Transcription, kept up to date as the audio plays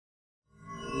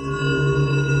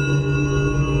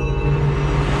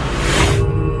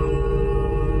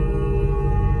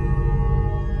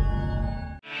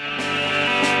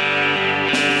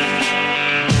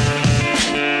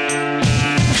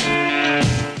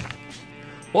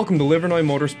Welcome to Livernois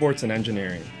Motorsports and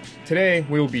Engineering. Today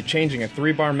we will be changing a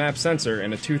 3-bar map sensor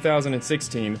in a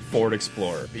 2016 Ford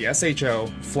Explorer, the SHO,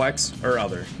 Flex, or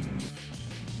Other.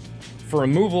 For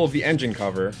removal of the engine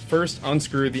cover, first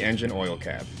unscrew the engine oil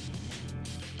cap.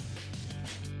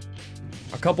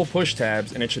 A couple push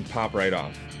tabs and it should pop right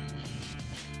off.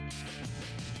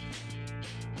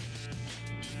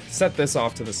 Set this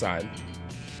off to the side.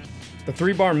 The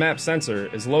 3-bar map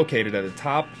sensor is located at the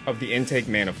top of the intake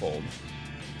manifold.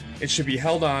 It should be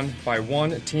held on by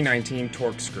one T20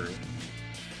 TORX screw.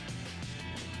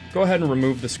 Go ahead and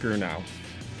remove the screw now.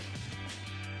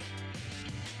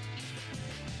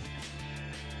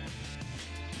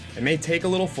 It may take a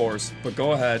little force, but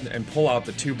go ahead and pull out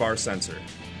the 2-bar sensor.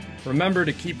 Remember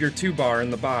to keep your 2-bar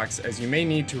in the box, as you may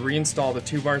need to reinstall the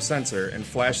 2-bar sensor and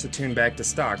flash the tune back to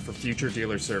stock for future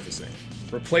dealer servicing.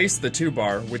 Replace the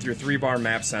 2-bar with your 3-bar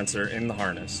map sensor in the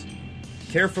harness.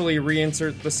 Carefully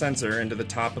reinsert the sensor into the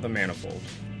top of the manifold.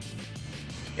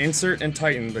 Insert and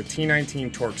tighten the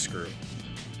T20 TORX screw.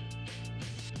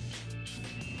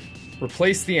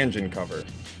 Replace the engine cover,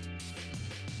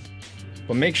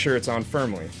 but make sure it's on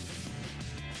firmly.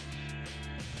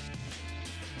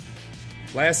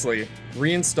 Lastly,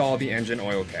 reinstall the engine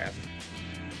oil cap.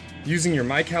 Using your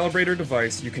MyCalibrator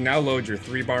device, you can now load your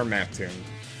 3-bar map tune.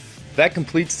 That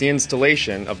completes the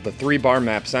installation of the 3-bar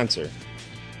map sensor.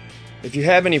 If you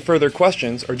have any further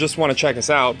questions or just want to check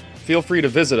us out, feel free to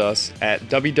visit us at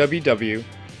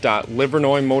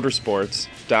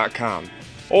www.livernoismotorsports.com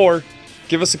or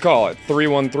give us a call at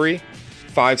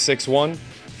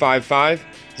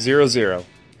 313-561-5500.